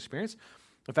emotional experience.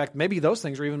 In fact, maybe those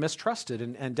things are even mistrusted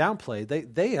and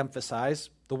downplayed. They emphasize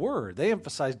the Word. They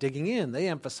emphasize digging in. They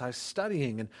emphasize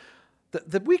studying. And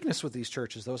the weakness with these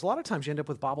churches, though, is a lot of times you end up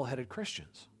with bobble-headed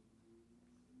Christians.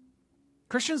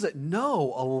 Christians that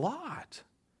know a lot,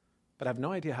 but have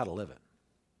no idea how to live it.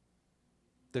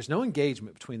 There's no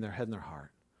engagement between their head and their heart.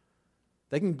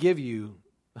 They can give you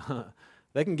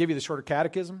the shorter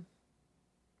catechism,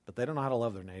 but they don't know how to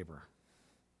love their neighbor.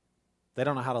 They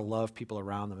don't know how to love people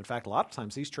around them. In fact, a lot of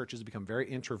times these churches become very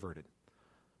introverted,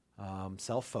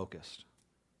 self-focused,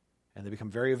 and they become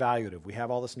very evaluative. We have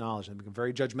all this knowledge, and they become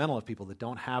very judgmental of people that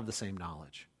don't have the same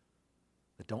knowledge,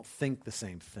 that don't think the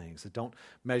same things, that don't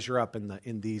measure up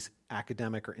in these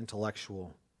academic or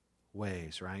intellectual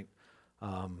ways, right?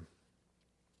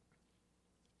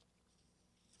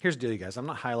 Here's the deal, you guys. I'm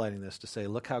not highlighting this to say,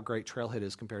 look how great Trailhead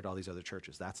is compared to all these other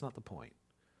churches. That's not the point.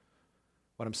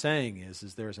 What I'm saying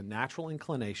is there's a natural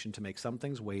inclination to make some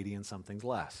things weighty and some things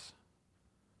less.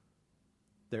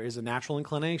 There is a natural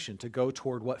inclination to go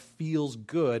toward what feels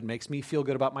good, makes me feel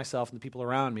good about myself and the people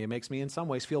around me. It makes me in some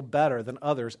ways feel better than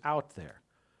others out there.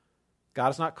 God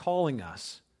is not calling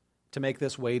us to make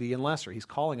this weighty and lesser. He's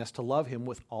calling us to love Him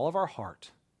with all of our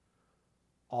heart,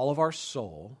 all of our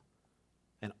soul,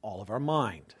 and all of our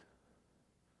mind.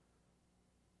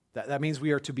 That means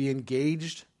we are to be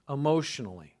engaged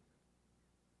emotionally.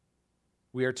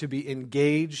 We are to be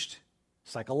engaged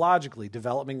psychologically,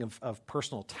 developing of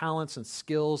personal talents and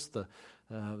skills, the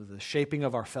shaping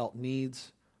of our felt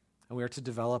needs, and we are to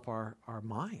develop our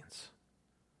minds,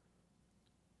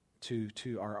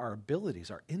 to our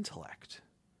abilities, our intellect,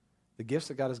 the gifts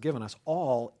that God has given us,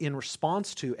 all in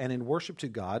response to and in worship to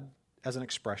God as an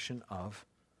expression of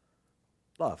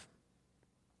love.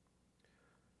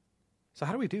 So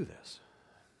how do we do this?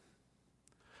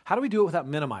 How do we do it without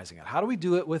minimizing it? How do we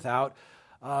do it without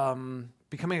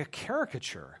becoming a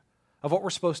caricature of what we're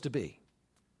supposed to be?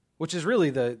 Which is really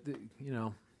the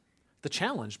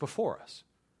challenge before us.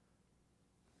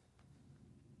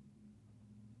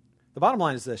 The bottom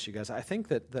line is this, you guys. I think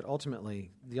that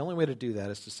ultimately the only way to do that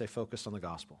is to stay focused on the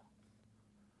gospel.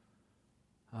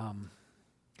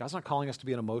 God's not calling us to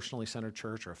be an emotionally centered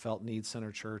church or a felt needs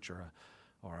centered church or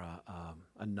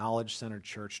a knowledge centered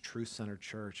church, truth centered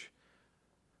church.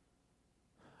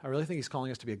 I really think he's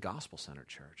calling us to be a gospel centered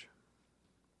church.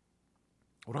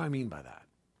 What do I mean by that?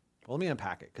 Well, let me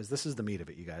unpack it, because this is the meat of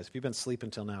it, you guys. If you've been sleeping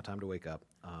until now, time to wake up.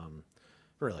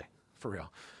 Really, for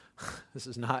real. This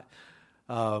is not...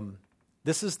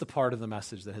 this is the part of the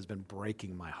message that has been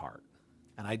breaking my heart,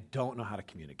 and I don't know how to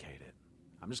communicate it.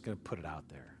 I'm just going to put it out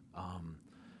there.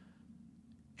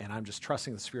 And I'm just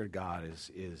trusting the Spirit of God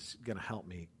is going to help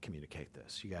me communicate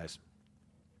this. You guys,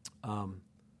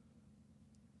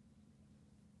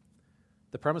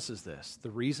 the premise is this. The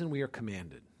reason we are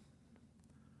commanded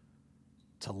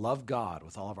to love God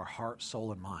with all of our heart,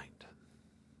 soul, and mind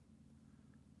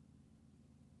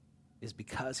is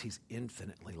because he's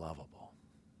infinitely lovable.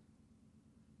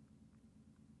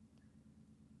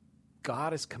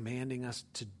 God is commanding us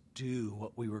to do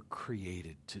what we were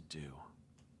created to do.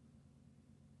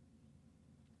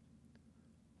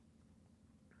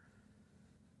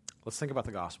 Let's think about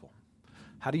the gospel.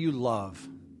 How do you love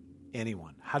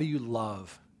anyone? How do you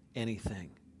love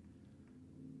anything?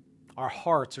 Our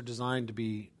hearts are designed to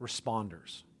be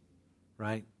responders,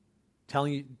 right?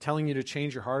 Telling you to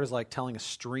change your heart is like telling a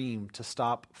stream to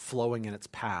stop flowing in its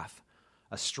path.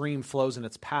 A stream flows in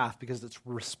its path because it's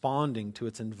responding to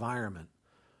its environment.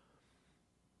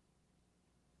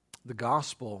 The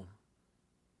gospel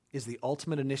is the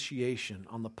ultimate initiation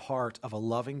on the part of a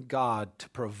loving God to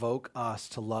provoke us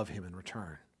to love him in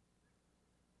return.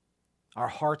 Our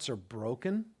hearts are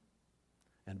broken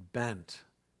and bent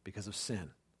because of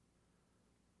sin.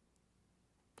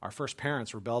 Our first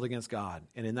parents rebelled against God,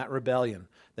 and in that rebellion,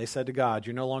 they said to God,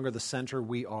 "You're no longer the center,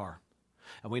 we are.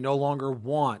 And we no longer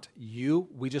want you,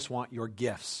 we just want your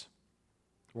gifts.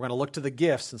 We're going to look to the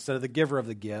gifts instead of the giver of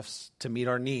the gifts to meet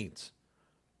our needs.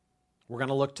 We're going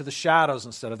to look to the shadows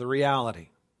instead of the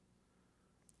reality.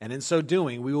 And in so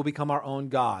doing, we will become our own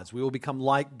gods. We will become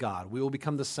like God. We will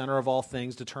become the center of all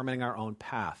things, determining our own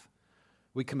path."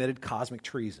 We committed cosmic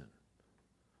treason.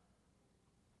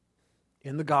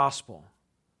 In the gospel,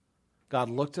 God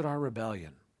looked at our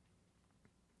rebellion,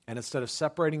 and instead of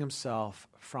separating himself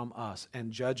from us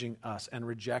and judging us and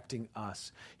rejecting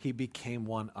us, he became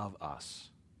one of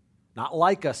us. Not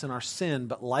like us in our sin,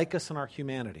 but like us in our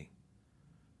humanity.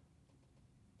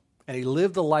 And he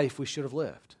lived the life we should have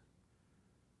lived.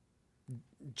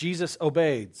 Jesus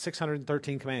obeyed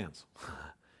 613 commands,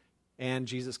 and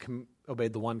Jesus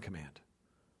obeyed the one command.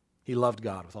 He loved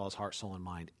God with all his heart, soul, and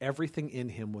mind. Everything in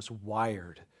him was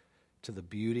wired to the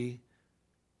beauty,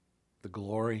 the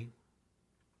glory,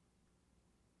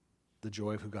 the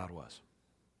joy of who God was.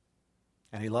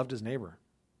 And he loved his neighbor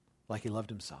like he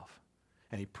loved himself.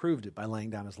 And he proved it by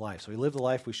laying down his life. So he lived the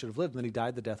life we should have lived, and then he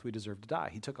died the death we deserved to die.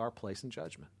 He took our place in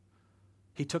judgment.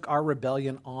 He took our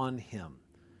rebellion on him.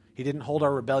 He didn't hold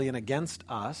our rebellion against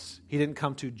us. He didn't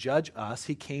come to judge us.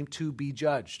 He came to be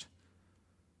judged.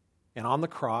 And on the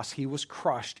cross, he was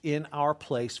crushed in our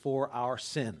place for our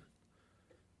sin.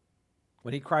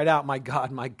 When he cried out, my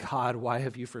God, why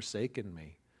have you forsaken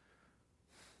me?"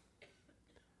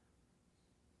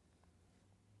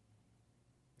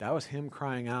 That was him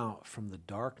crying out from the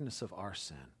darkness of our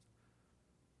sin.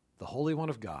 The Holy One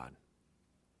of God,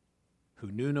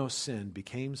 who knew no sin,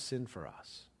 became sin for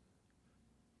us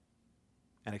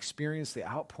and experienced the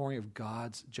outpouring of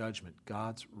God's judgment,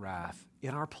 God's wrath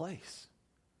in our place,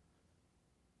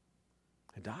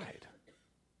 and died.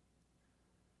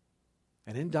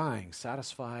 And in dying,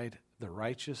 satisfied the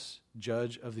righteous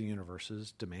judge of the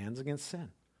universe's demands against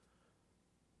sin.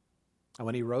 And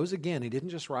when he rose again, he didn't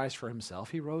just rise for himself,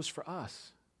 he rose for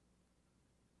us.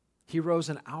 He rose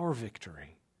in our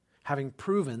victory, having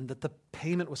proven that the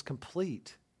payment was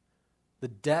complete. The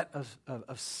debt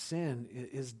of sin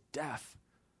is death.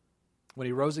 When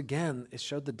he rose again, it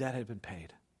showed the debt had been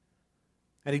paid.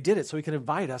 And he did it so he could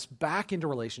invite us back into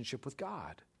relationship with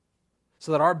God,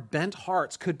 so that our bent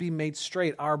hearts could be made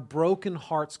straight, our broken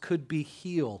hearts could be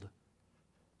healed.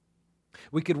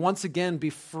 We could once again be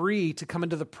free to come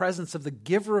into the presence of the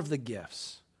giver of the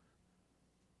gifts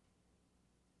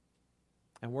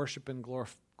and worship and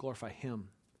glorify him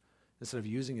instead of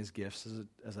using his gifts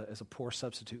as a poor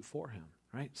substitute for him,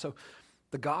 right? So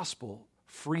the gospel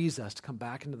frees us to come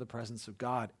back into the presence of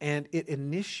God, and it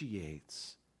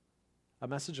initiates a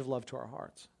message of love to our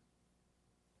hearts.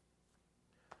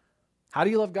 How do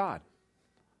you love God?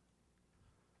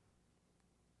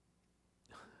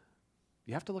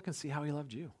 You have to look and see how he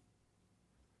loved you.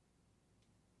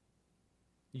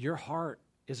 Your heart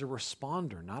is a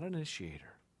responder, not an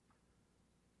initiator.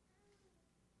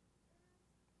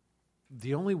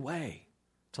 The only way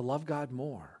to love God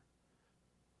more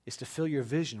is to fill your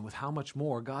vision with how much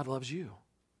more God loves you.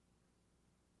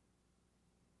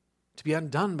 To be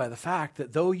undone by the fact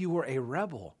that though you were a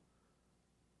rebel,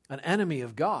 an enemy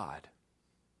of God,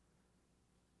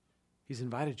 he's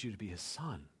invited you to be his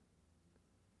son.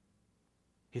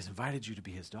 He's invited you to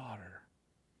be his daughter.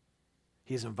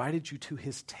 He has invited you to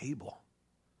his table,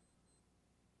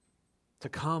 to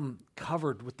come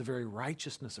covered with the very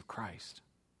righteousness of Christ,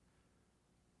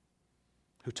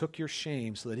 who took your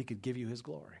shame so that he could give you his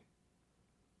glory.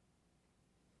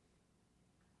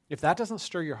 If that doesn't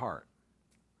stir your heart,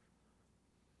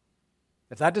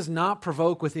 if that does not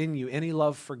provoke within you any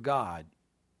love for God,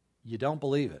 you don't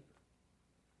believe it.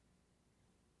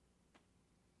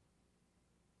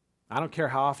 I don't care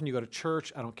how often you go to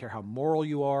church. I don't care how moral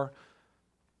you are.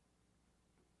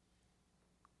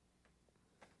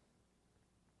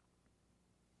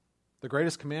 The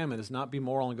greatest commandment is not be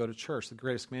moral and go to church. The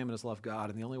greatest commandment is love God,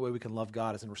 and the only way we can love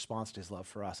God is in response to his love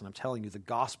for us. And I'm telling you, the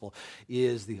gospel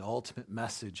is the ultimate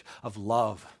message of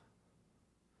love.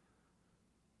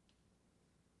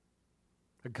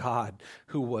 A God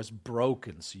who was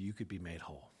broken so you could be made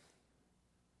whole.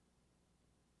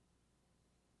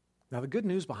 Now, the good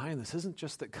news behind this isn't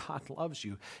just that God loves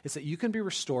you, it's that you can be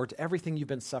restored to everything you've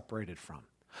been separated from.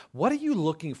 What are you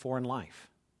looking for in life?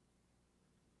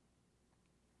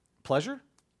 Pleasure?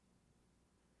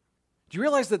 Do you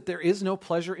realize that there is no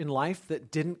pleasure in life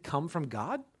that didn't come from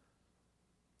God?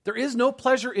 There is no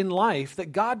pleasure in life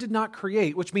that God did not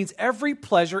create, which means every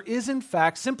pleasure is in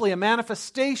fact simply a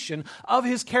manifestation of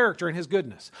his character and his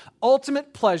goodness.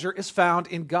 Ultimate pleasure is found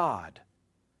in God.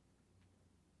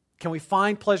 Can we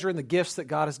find pleasure in the gifts that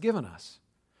God has given us?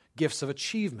 Gifts of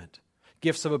achievement,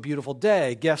 gifts of a beautiful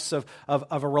day, gifts of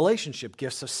a relationship,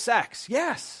 gifts of sex.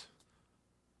 Yes.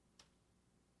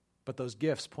 But those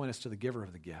gifts point us to the giver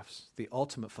of the gifts, the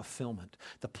ultimate fulfillment.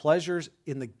 The pleasures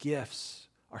in the gifts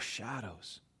are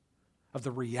shadows of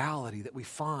the reality that we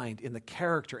find in the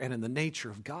character and in the nature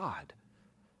of God.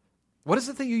 What is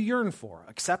it that you yearn for?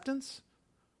 Acceptance?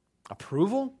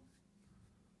 Approval?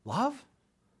 Love?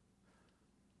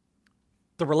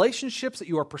 The relationships that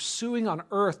you are pursuing on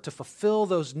earth to fulfill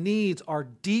those needs are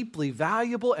deeply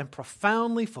valuable and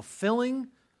profoundly fulfilling,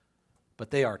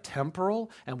 but they are temporal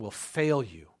and will fail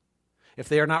you if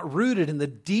they are not rooted in the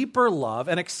deeper love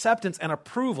and acceptance and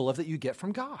approval of that you get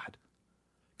from God.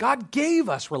 God gave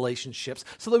us relationships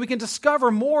so that we can discover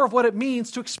more of what it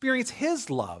means to experience his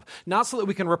love, not so that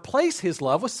we can replace his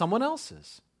love with someone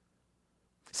else's.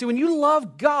 See, when you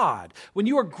love God, when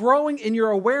you are growing in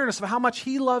your awareness of how much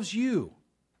he loves you,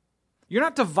 you're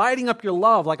not dividing up your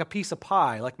love like a piece of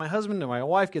pie, like my husband and my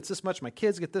wife gets this much, my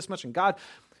kids get this much, and God.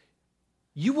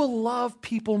 You will love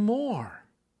people more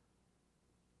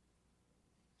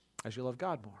as you love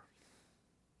God more.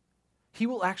 He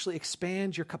will actually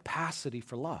expand your capacity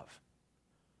for love.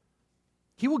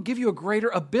 He will give you a greater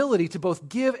ability to both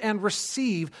give and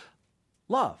receive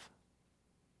love.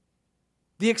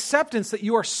 The acceptance that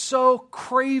you are so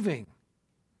craving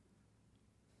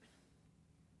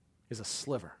is a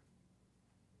sliver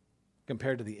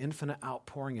compared to the infinite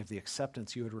outpouring of the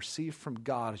acceptance you would receive from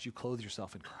God as you clothe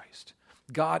yourself in Christ.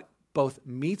 God both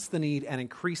meets the need and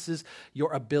increases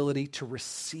your ability to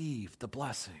receive the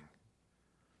blessing.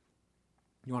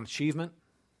 You want achievement?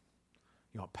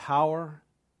 You want power?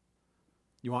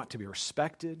 You want to be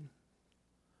respected?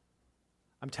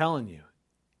 I'm telling you,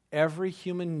 every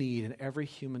human need and every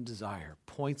human desire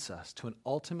points us to an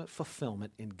ultimate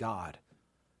fulfillment in God.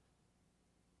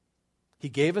 He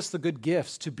gave us the good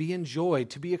gifts to be enjoyed,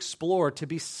 to be explored, to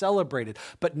be celebrated,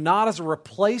 but not as a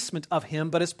replacement of him,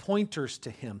 but as pointers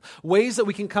to him, ways that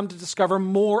we can come to discover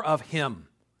more of him.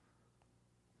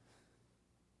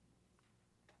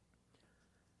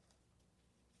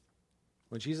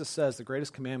 When Jesus says the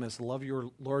greatest commandment is to love your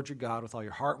Lord your God with all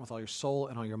your heart, with all your soul,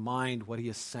 and all your mind, what he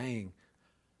is saying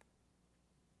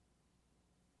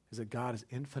is that God is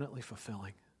infinitely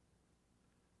fulfilling.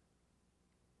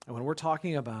 And when we're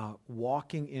talking about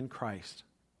walking in Christ,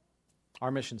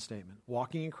 our mission statement,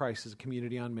 walking in Christ as a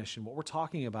community on mission, what we're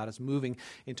talking about is moving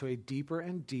into a deeper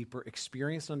and deeper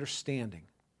experience and understanding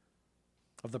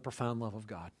of the profound love of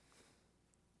God.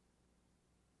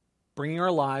 Bringing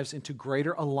our lives into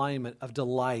greater alignment of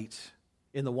delight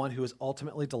in the one who is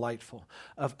ultimately delightful,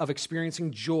 of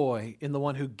experiencing joy in the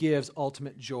one who gives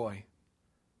ultimate joy,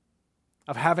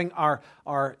 of having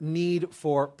our need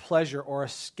for pleasure or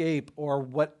escape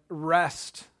or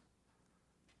rest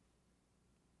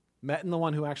met in the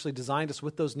one who actually designed us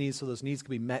with those needs so those needs can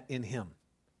be met in him.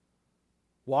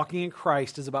 Walking in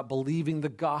Christ is about believing the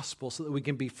gospel so that we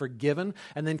can be forgiven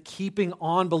and then keeping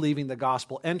on believing the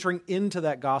gospel, entering into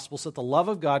that gospel so that the love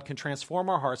of God can transform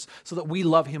our hearts so that we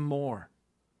love him more.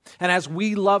 And as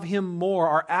we love him more,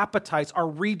 our appetites are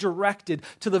redirected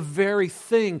to the very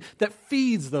thing that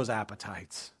feeds those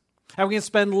appetites. And we can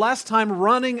spend less time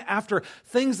running after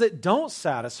things that don't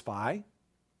satisfy,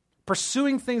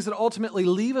 pursuing things that ultimately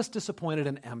leave us disappointed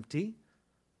and empty,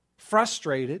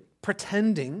 frustrated,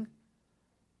 pretending,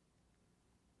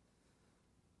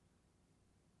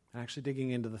 and actually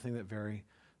digging into the thing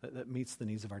that meets the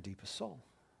needs of our deepest soul.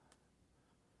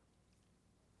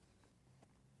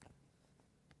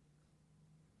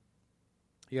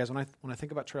 You guys, when I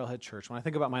think about Trailhead Church, when I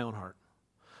think about my own heart,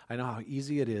 I know how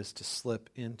easy it is to slip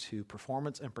into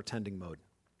performance and pretending mode.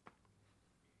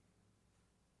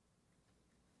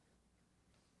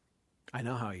 I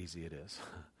know how easy it is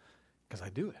because I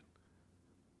do it.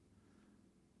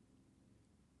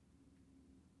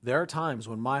 There are times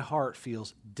when my heart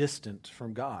feels distant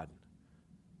from God.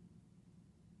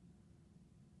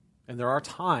 And there are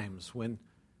times when,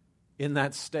 in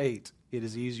that state, it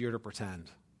is easier to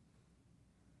pretend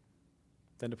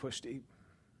than to push deep.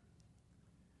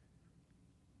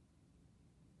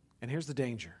 And here's the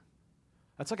danger.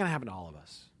 That's not going to happen to all of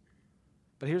us.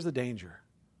 But here's the danger.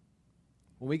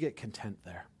 When we get content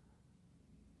there,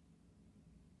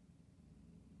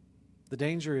 the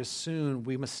danger is soon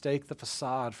we mistake the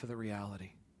facade for the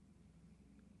reality.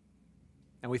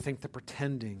 And we think the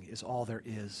pretending is all there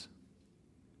is.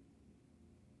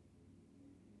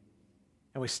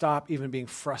 And we stop even being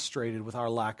frustrated with our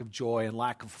lack of joy and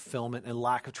lack of fulfillment and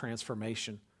lack of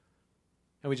transformation.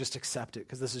 And we just accept it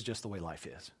because this is just the way life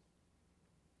is.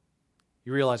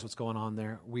 You realize what's going on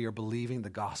there? We are believing the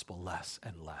gospel less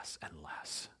and less and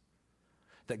less.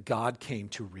 That God came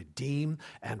to redeem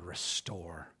and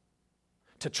restore,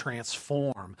 to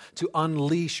transform, to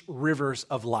unleash rivers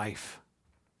of life.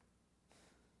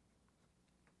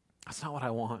 That's not what I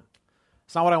want.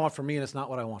 It's not what I want for me, and it's not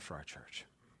what I want for our church.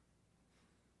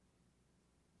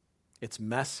 It's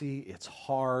messy, it's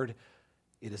hard,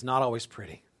 it is not always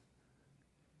pretty.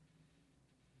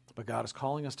 But God is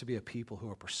calling us to be a people who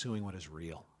are pursuing what is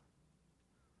real.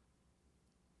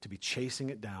 To be chasing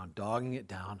it down, dogging it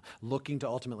down, looking to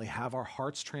ultimately have our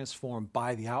hearts transformed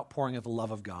by the outpouring of the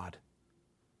love of God.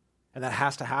 And that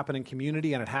has to happen in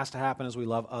community, and it has to happen as we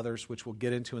love others, which we'll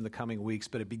get into in the coming weeks.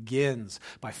 But it begins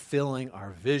by filling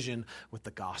our vision with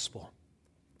the gospel.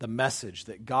 The message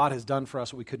that God has done for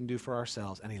us what we couldn't do for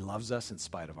ourselves, and he loves us in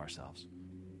spite of ourselves.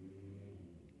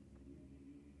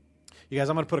 You guys,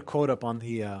 I'm going to put a quote up on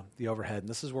the overhead, and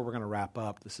this is where we're going to wrap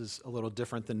up. This is a little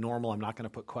different than normal. I'm not going to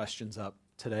put questions up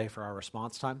today for our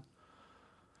response time.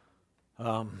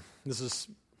 This is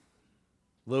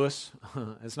Lewis.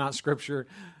 It's not scripture,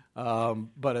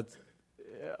 but it's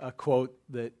a quote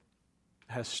that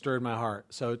has stirred my heart.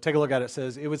 So take a look at it. It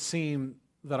says, "It would seem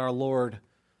that our Lord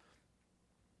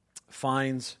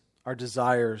finds our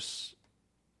desires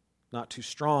not too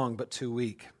strong, but too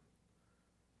weak.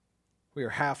 We are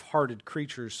half-hearted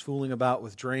creatures fooling about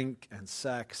with drink and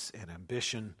sex and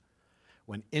ambition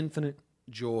when infinite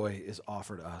joy is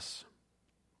offered us.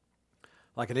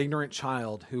 Like an ignorant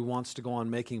child who wants to go on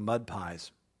making mud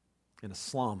pies in a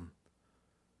slum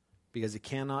because he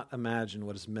cannot imagine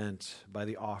what is meant by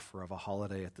the offer of a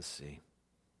holiday at the sea.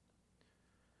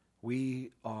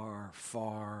 We are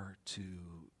far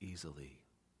too easily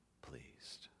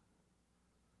pleased."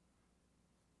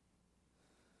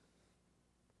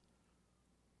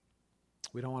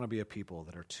 We don't want to be a people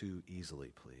that are too easily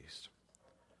pleased.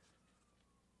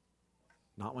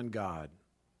 Not when God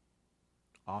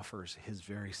offers his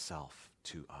very self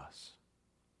to us.